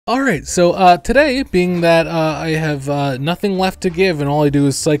Alright, so today, being that I have nothing left to give and all I do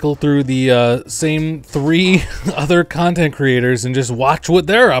is cycle through the same 3 other content creators and just watch what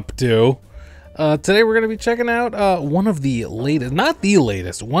they're up to, today we're going to be checking out one of the latest, not the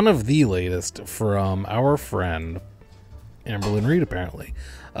latest, one of the latest from our friend Amberlynn Reed, apparently.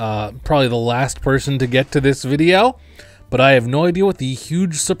 Probably the last person to get to this video, but I have no idea what the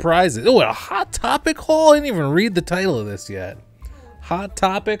huge surprise is. Oh, a Hot Topic haul? I didn't even read the title of this yet. Hot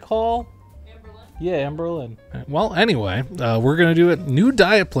Topic haul? Amberlynn? Yeah, Amberlynn. Well, anyway, we're gonna do a new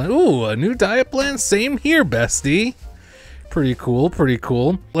diet plan. Ooh, a new diet plan? Same here, bestie. Pretty cool, pretty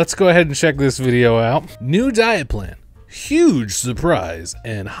cool. Let's go ahead and check this video out. New diet plan, huge surprise,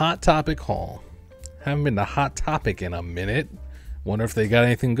 and Hot Topic haul. Haven't been to Hot Topic in a minute. Wonder if they got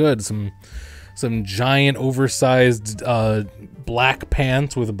anything good. Some giant oversized black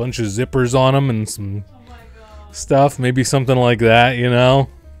pants with a bunch of zippers on them and some stuff, maybe something like that, you know,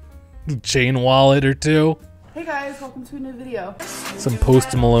 chain wallet or 2. Hey guys, welcome to a new video. Some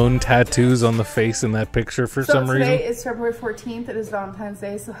Post Malone tattoos on the face in that picture for some reason. Today is February 14th. It is Valentine's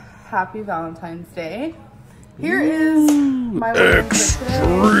Day, so happy Valentine's Day. Here is my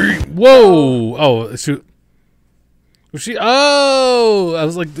extreme. Whoa! Oh, shoot. Oh, I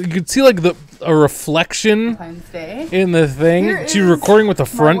was like, you could see like a reflection in the thing. She's recording with the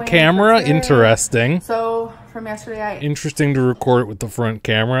front camera. Interesting. So from yesterday, interesting to record it with the front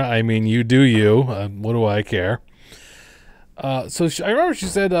camera. I mean, you do you. What do I care? So I remember she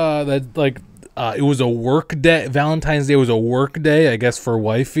said that like it was a work day. Valentine's Day was a work day, I guess, for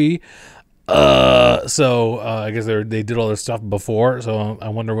wifey. So I guess they did all their stuff before. So I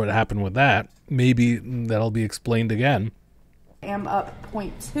wonder what happened with that. Maybe that'll be explained again. I am up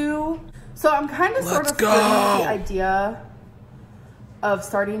 0.2. So I'm kind of sort of flirting with the idea of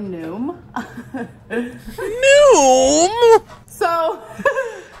starting Noom. Noom? So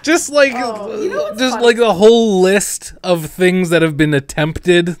just like just like the whole list of things that have been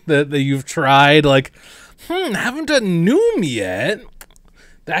attempted that you've tried, like haven't done Noom yet.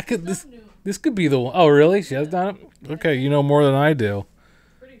 That could this could be the one. Oh really? She has done it? Okay, you know more than I do.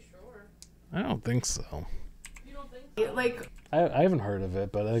 I don't think so. You don't think so? Like I haven't heard of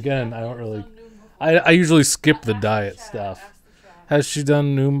it, but again, I don't really. I usually skip the diet stuff. Has she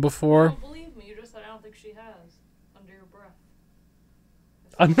done Noom before? Don't believe me. You just said I don't think she has. Under your breath.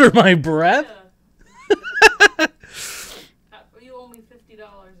 Under my breath? Yeah. You owe me $50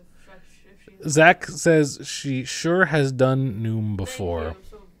 if she. Zach says she sure has done Noom before. Thank you.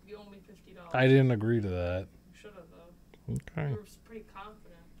 So you owe me $50. I didn't agree to that. You should have though. Okay. You were pretty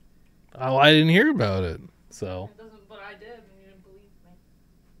confident. Oh, I didn't hear about it, so. It doesn't, but I did, and you didn't believe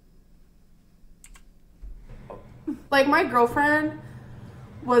me. Like my girlfriend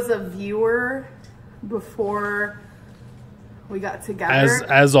was a viewer before we got together.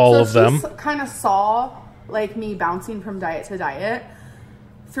 As all of them. Kind of saw like me bouncing from diet to diet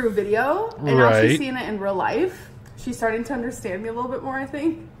through video, and now she's seeing it in real life. She's starting to understand me a little bit more, I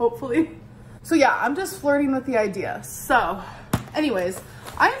think, hopefully. So yeah, I'm just flirting with the idea. So, anyways,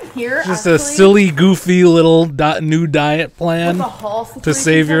 I'm here. Just a silly, goofy little new diet plan to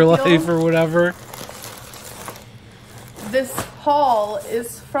save your life or whatever. This haul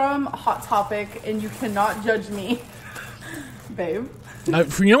is from Hot Topic, and you cannot judge me, babe.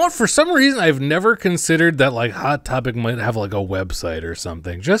 You know what? For some reason, I've never considered that like Hot Topic might have like a website or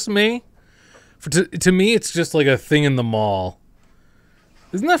something. Just me. To me, it's just like a thing in the mall.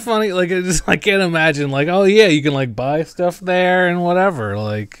 Isn't that funny? Like I can't imagine. Like, oh yeah, you can like buy stuff there and whatever.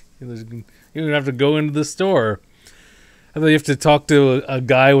 Like you don't have to go into the store. I thought you have to talk to a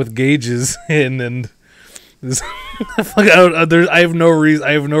guy with gauges in and. I have no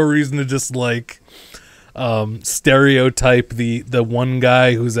reason to just like stereotype the one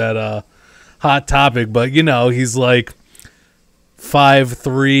guy who's at a Hot Topic, but you know he's like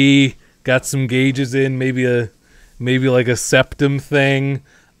 5'3", got some gauges in, maybe like a septum thing.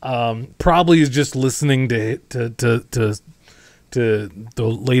 Probably is just listening to the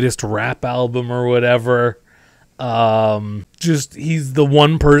latest rap album or whatever. Just he's the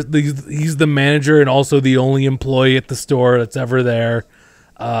one person. He's the manager and also the only employee at the store that's ever there.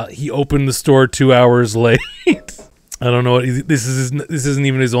 He opened the store 2 hours late. I don't know what this isn't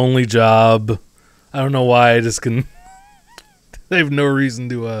even his only job. I don't know why. I just can. I have no reason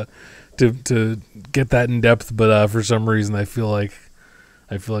to get that in depth, but for some reason I feel like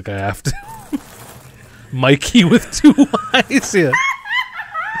I have to. Mikey with 2 Y's. Yeah.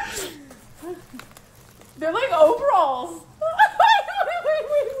 They're like overalls.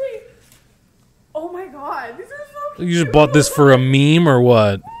 Wait. Oh my god, these are so cute. You just bought this for a meme or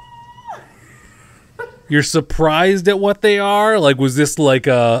what? You're surprised at what they are? Like, was this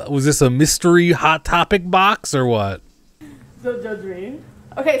a mystery Hot Topic box or what? Don't judge me.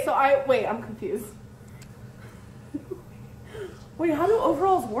 Okay, so wait, I'm confused. Wait, how do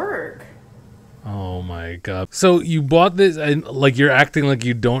overalls work? Oh my god. So you bought this and like you're acting like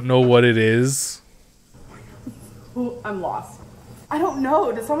you don't know what it is? I'm lost. I don't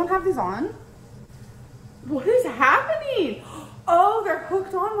know. Does someone have these on? What is happening? Oh, they're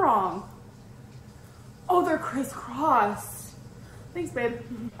hooked on wrong. Oh, they're crisscrossed. Thanks, babe.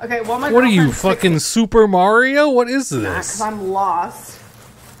 Okay, well, what are you, fucking Super Mario? What is this? Because I'm lost.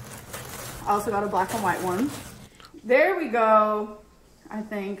 I also got a black and white one. There we go. I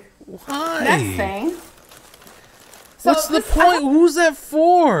think. Why? Next thing. So what's the point? Who's that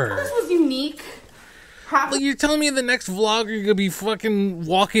for? This was unique. Like, you're telling me in the next vlog you're gonna be fucking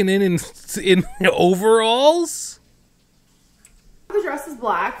walking in overalls? The dress is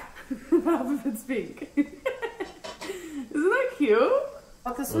black. Half of it's pink. Isn't that cute?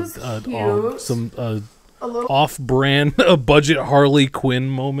 Oh, this was cute. Some a little off-brand, a budget Harley Quinn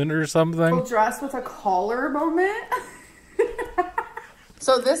moment or something. A little dress with a collar moment.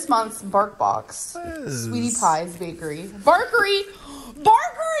 So this month's Bark Box, Sweetie Pie's Bakery. Barkery!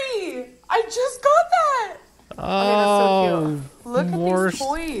 I just got that! Oh, okay, that's so cute. Look at these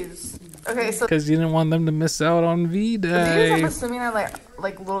toys. Okay, so because you didn't want them to miss out on V-Day. These I'm assuming are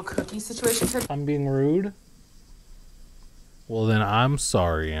like little cookie situations. I'm being rude? Well then I'm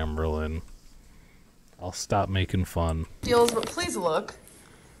sorry, Amberlynn. I'll stop making fun. Deals, but please look.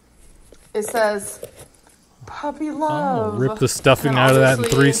 It says puppy love. Oh, rip the stuffing out of that in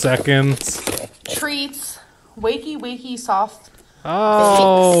 3 seconds. Treats, wakey soft.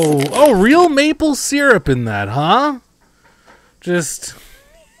 Oh, real maple syrup in that, huh? Just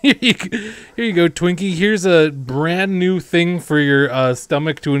here you go, Twinkie. Here's a brand new thing for your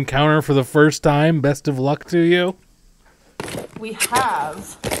stomach to encounter for the first time. Best of luck to you. We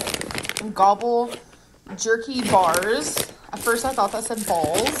have Gobble jerky bars. At first I thought that said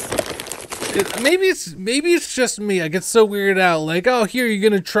balls. Maybe it's just me. I get so weirded out. Like, oh, here, you're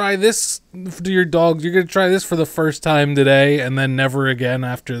gonna try this to your dog. You're gonna try this for the first time today, and then never again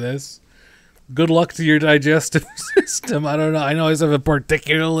after this. Good luck to your digestive system. I don't know. I know I have a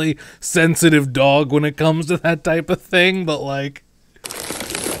particularly sensitive dog when it comes to that type of thing, but like,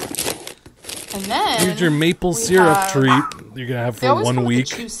 and then here's your maple syrup treat you're gonna have for 1 week.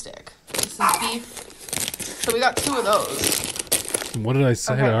 Chew stick. This is beef. So we got 2 of those. What did I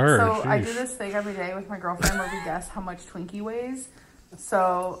say to her? So Sheesh. I do this thing every day with my girlfriend where we guess how much Twinkie weighs.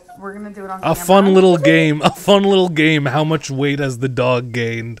 So we're gonna do it on camera. A fun little game. A fun little game. How much weight has the dog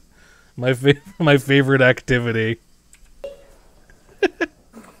gained? My favorite activity.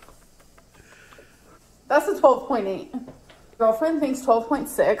 That's a 12.8. Girlfriend thinks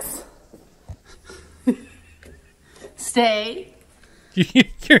 12.6. Stay.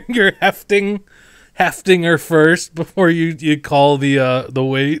 You're hefting her first before you call the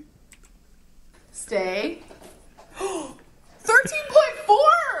weight. Stay. 13.4.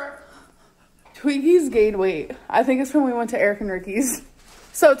 Twinkie's gained weight. I think it's when we went to Eric and Ricky's.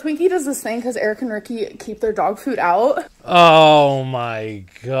 So Twinkie does this thing because Eric and Ricky keep their dog food out. Oh my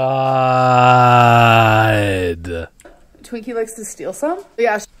god. Twinkie likes to steal some.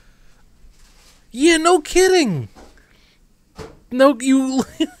 Yeah. Yeah, no kidding. No, you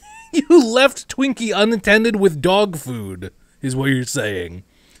left Twinkie unattended with dog food, is what you're saying.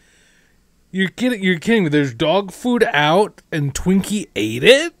 You're kidding me. There's dog food out and Twinkie ate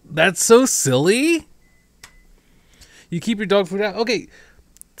it? That's so silly. You keep your dog food out? Okay.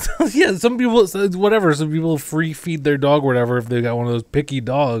 Yeah, some people, whatever, some people free feed their dog or whatever if they got one of those picky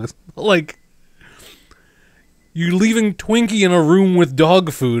dogs. Like, you're leaving Twinkie in a room with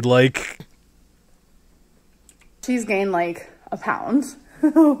dog food, like. She's gained like a pound.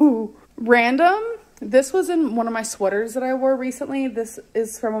 Random. This was in one of my sweaters that I wore recently. This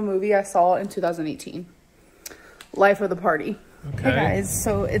is from a movie I saw in 2018. Life of the Party. Okay. Hey guys,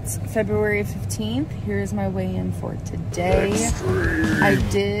 so it's February 15th. Here's my weigh-in for today. I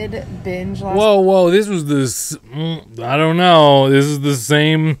did binge last. Whoa! This was this. I don't know. This is the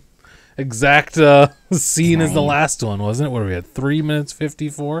same exact scene as the last one, wasn't it? What are we at? 3 minutes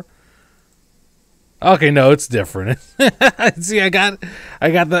 54. Okay, no, it's different. See, I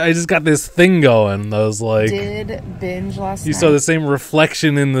just got this thing going. I was like, did binge last night. You saw the same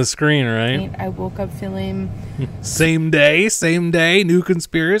reflection in the screen, right? I woke up feeling same day, new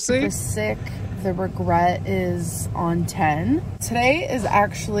conspiracy. Sick. The regret is on 10. Today is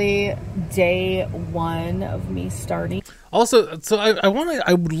actually day 1 of me starting. Also, so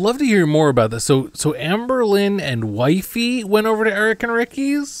I would love to hear more about this. So Amberlynn and Wifey went over to Eric and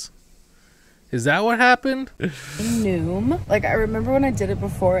Ricky's. Is that what happened? Noom. Like, I remember when I did it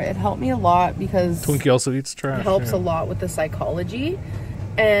before, it helped me a lot because Twinkie also eats trash. it helps a lot with the psychology.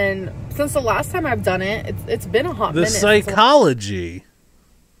 And since the last time I've done it, it's been a hot minute. The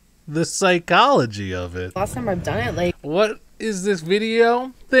psychology of it. Last time I've done it, like, what is this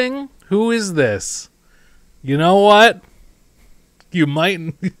video thing? Who is this? You know what? You might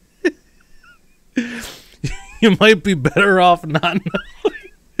you might be better off not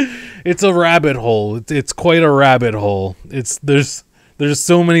knowing. It's a rabbit hole. It's quite a rabbit hole. There's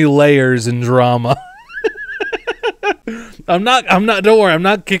so many layers in drama. I'm not don't worry, I'm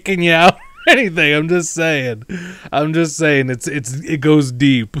not kicking you out or anything. I'm just saying it goes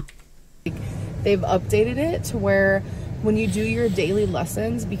deep. they've updated it to where when you do your daily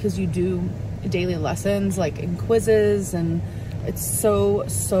lessons, because you do daily lessons like in quizzes, and it's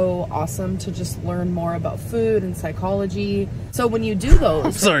so awesome to just learn more about food and psychology. So when you do those,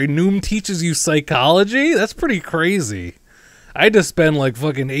 I'm sorry, Noom teaches you psychology? That's pretty crazy. I had to spend like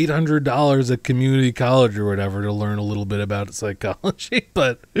fucking $800 at community college or whatever to learn a little bit about psychology,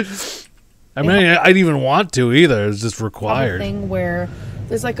 but I mean, I didn't even want to either. It's just required. Thing where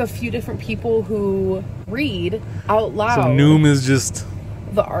there's like a few different people who read out loud. So Noom is just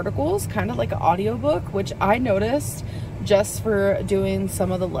the articles, kind of like an audiobook, which I noticed just for doing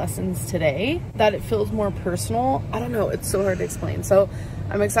some of the lessons today, that it feels more personal. I don't know, it's so hard to explain. So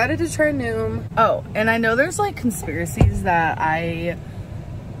I'm excited to try Noom. Oh, and I know there's like conspiracies that I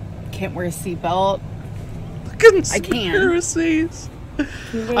can't wear a seatbelt. Conspiracies.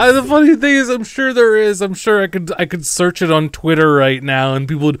 The funny thing is, I'm sure there is. I'm sure I could search it on Twitter right now, and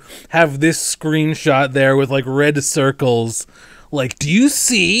people would have this screenshot there with like red circles. Like, do you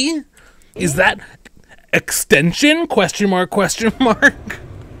see? Is that extension? Question mark, question mark.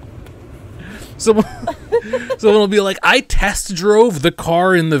 Someone will be like, I test drove the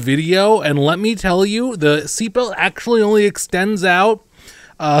car in the video, and let me tell you, the seatbelt actually only extends out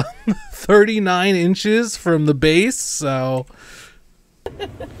 39 inches from the base, so...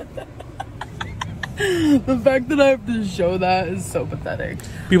 The fact that I have to show that is so pathetic.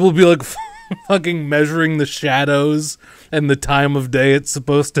 People will be like fucking measuring the shadows and the time of day it's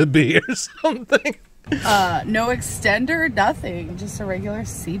supposed to be or something. No extender, nothing. Just a regular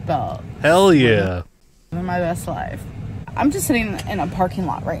seatbelt. Hell yeah. Living my best life. I'm just sitting in a parking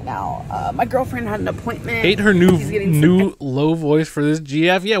lot right now. My girlfriend had an appointment. Hate her new low voice for this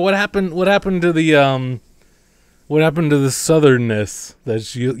GF. Yeah, what happened to the what happened to the southernness that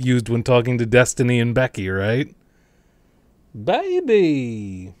she used when talking to Destiny and Becky, right?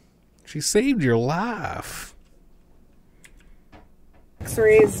 Baby, she saved your life.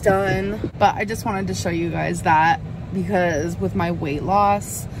 X-rays done, but I just wanted to show you guys that because with my weight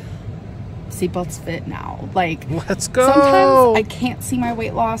loss, seatbelts fit now. Like, let's go. Sometimes I can't see my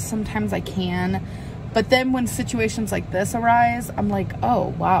weight loss, sometimes I can, but then when situations like this arise, I'm like,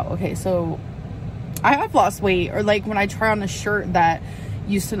 oh wow, okay, so I have lost weight. Or like when I try on a shirt that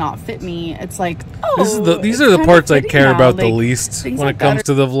used to not fit me, it's like, oh, these are the parts I care about the like, least when it comes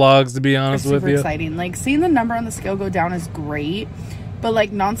to the vlogs, to be honest with you. Exciting. Like, seeing the number on the scale go down is great, but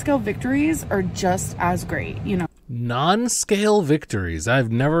like non-scale victories are just as great, you know. Non-scale victories. I've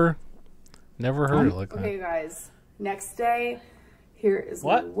never heard it like that. Okay, guys. Next day, here is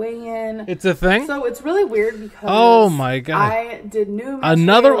my weigh-in. It's a thing? So it's really weird because oh my god, I did Noom.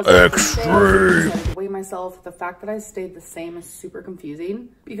 Another extreme. I weigh myself. The fact that I stayed the same is super confusing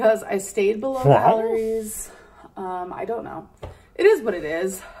because I stayed below calories. I don't know. It is what it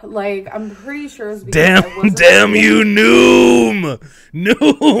is. Like, I'm pretty sure it's because damn you, Noom!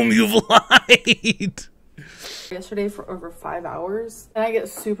 Noom, you've lied! Yesterday for over 5 hours, and I get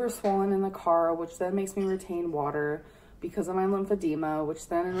super swollen in the car, which then makes me retain water because of my lymphedema, which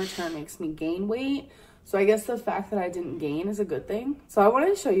then in return makes me gain weight. So I guess the fact that I didn't gain is a good thing. So I wanted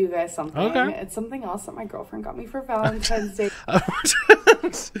to show you guys something. Okay. It's something else that my girlfriend got me for Valentine's Day. I'm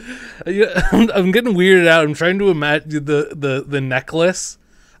getting weirded out. I'm trying to imagine the necklace.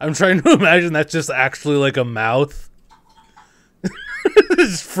 I'm trying to imagine that's just actually like a mouth.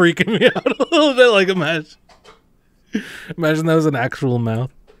 It's freaking me out a little bit. Like, imagine that was an actual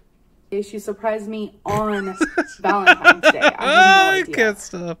mouth. She surprised me on Valentine's Day. I have no idea. Can't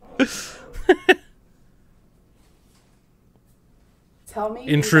stop. Tell me.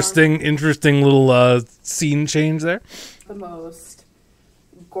 Interesting little scene change there. The most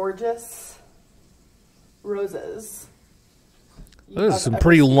gorgeous roses. Those are some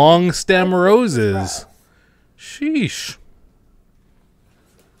pretty long stem roses. Sheesh.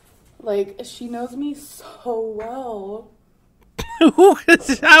 Like, she knows me so well.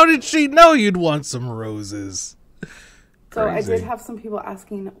 How did she know you'd want some roses? So I did have some people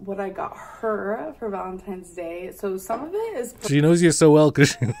asking what I got her for Valentine's Day. So some of it is... She knows you so well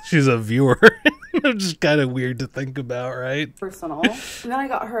because she's a viewer. It's just kind of weird to think about, right? Personal. And then I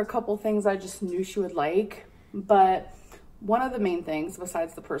got her a couple things I just knew she would like. But one of the main things,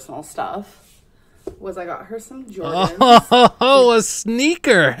 besides the personal stuff, was I got her some Jordans. Oh, a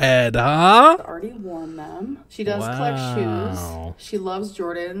sneakerhead, huh? I've already worn them. She does collect shoes. She loves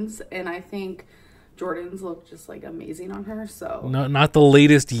Jordans. And I think... Jordans look just like amazing on her, so no, not the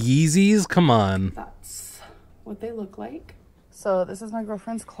latest Yeezys. Come on, that's what they look like. So this is my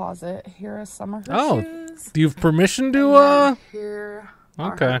girlfriend's closet. Here are some of her shoes. Do you have permission to? Here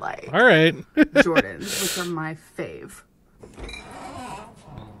okay, are her, like, all right. Jordans, which are my fave.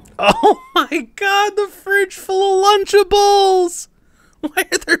 Oh my God, the fridge full of Lunchables. Why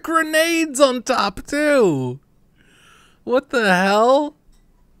are there grenades on top too? What the hell?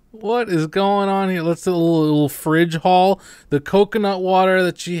 What is going on here? Let's do a little fridge haul. The coconut water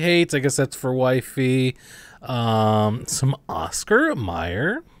that she hates. I guess that's for wifey. Some Oscar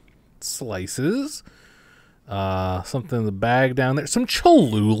Mayer slices. Something in the bag down there. Some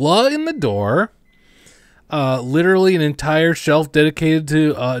Cholula in the door. Literally an entire shelf dedicated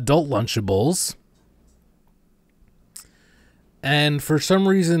to adult Lunchables. And for some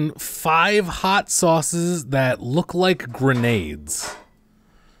reason, 5 hot sauces that look like grenades.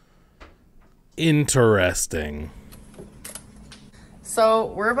 Interesting. So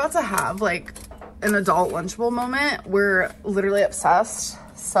we're about to have like an adult Lunchable moment. We're literally obsessed.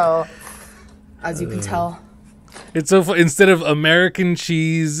 So as you can tell, it's so fun. Instead of American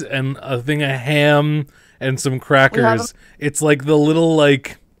cheese and a thing of ham and some crackers, it's like the little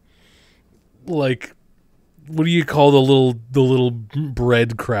like what do you call the little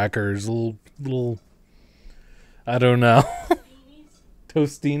bread crackers? Little I don't know.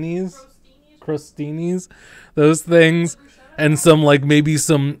 Tostinis? Crustinis, those things, and some like maybe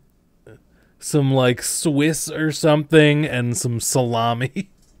some like Swiss or something, and some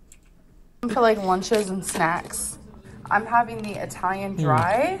salami. For like lunches and snacks, I'm having the Italian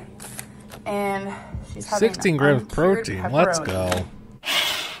dry, and she's having 16 grams of protein. pepperoni. Let's go,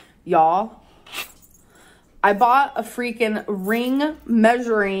 y'all. I bought a freaking ring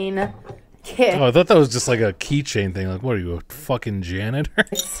measuring kit. Oh, I thought that was just like a keychain thing. Like, what are you, a fucking janitor?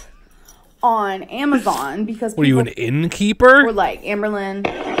 On Amazon because what are you, an innkeeper? We're like,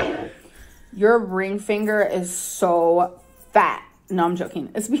 Amberlynn, your ring finger is so fat. No, I'm joking.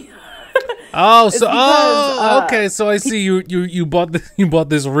 It's because okay. So I see you bought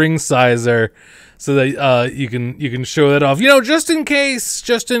this ring sizer so that you can show that off. You know, just in case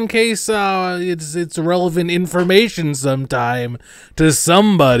it's relevant information sometime to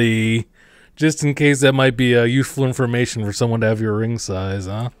somebody. Just in case that might be useful information for someone to have your ring size,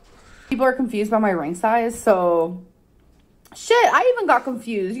 huh? People are confused by my ring size, so shit, I even got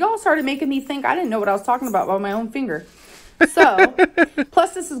confused. Y'all started making me think I didn't know what I was talking about by my own finger. So,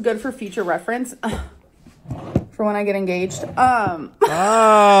 plus this is good for future reference for when I get engaged.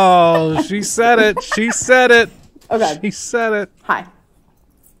 Oh, she said it. She said it. Okay. She said it. Hi.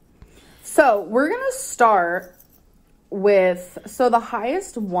 So, we're going to start with, so the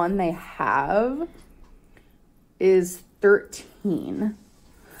highest one they have is 13.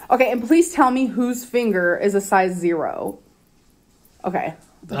 Okay, and please tell me whose finger is a size 0. Okay.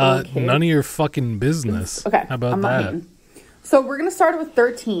 None of your fucking business. Okay. How about that? So we're going to start with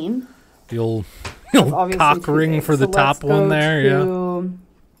 13. The old cock ring for the top one there, yeah.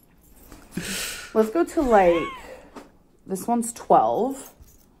 Let's go to like, this one's 12.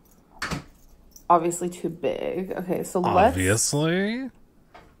 Obviously too big. Okay, so let's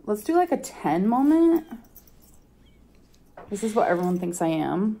do like a 10 moment. This is what everyone thinks I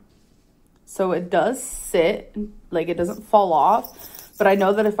am. So it does sit, like it doesn't fall off. But I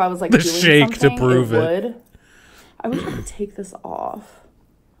know that if I was like doing shake something, to prove it would. I wish I could take this off.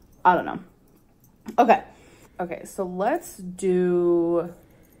 I don't know. Okay. Okay, so let's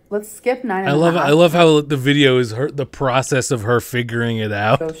skip 9 and a half. I love how the video is the process of her figuring it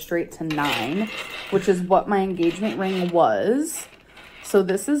out. Go straight to 9, which is what my engagement ring was. So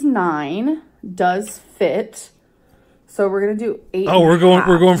this is 9, does fit. So we're gonna do 8. Oh, we're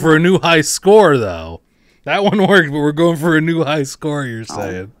going for a new high score though. That one worked, but we're going for a new high score. You're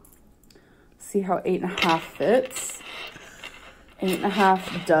saying? See how 8.5 fits.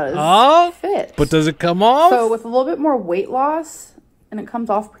 8.5 does fit. But does it come off? So with a little bit more weight loss, and it comes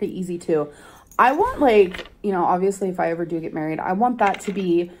off pretty easy too. I want, like, you know, obviously if I ever do get married, I want that to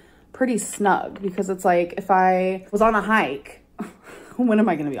be pretty snug, because it's like if I was on a hike, when am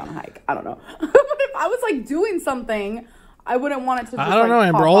I going to be on a hike? I don't know. But if I was like doing something, I wouldn't want it to just, I don't know, like,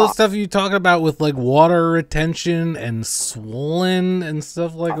 Amber. pop All the off. stuff you talk about with like water retention and swollen and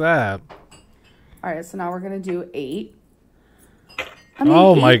stuff like that. All right, so now we're gonna do 8.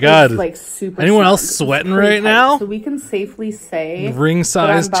 Oh my 8 God. is, like, super Anyone else snug. It's sweating pretty right tight. now? So we can safely say Ring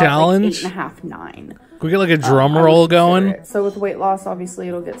size that I'm about, challenge? Like 8.5, 9. Can we get like a drum I roll would consider going? it. So with weight loss, obviously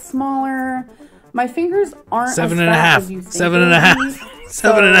it'll get smaller. My fingers aren't 7.5. as fat as you think 7.5. they would be.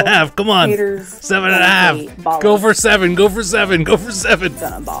 7.5. Come on. Haters 7.5. Go for 7. Go for 7. Go for 7.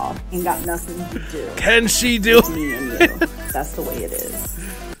 Gonna ball. Ain't got nothing to do. Can she do Me and you. That's the way it is.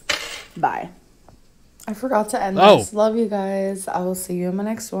 Bye. I forgot to end Oh. this. Love you guys. I will see you in my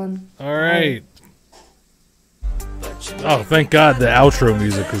next one. All right. Oh, thank God the outro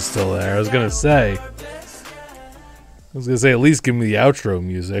music was still there. I was gonna say, at least give me the outro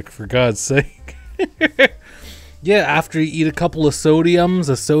music, for God's sake. Yeah, after you eat a couple of sodiums,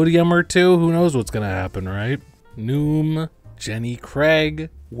 a sodium or two, who knows what's gonna happen, right? Noom, Jenny Craig,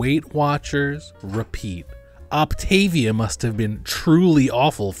 Weight Watchers, repeat. Octavia must have been truly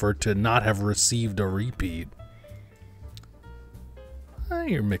awful for it to not have received a repeat.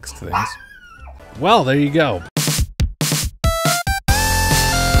 You're mixed things. Well, there you go.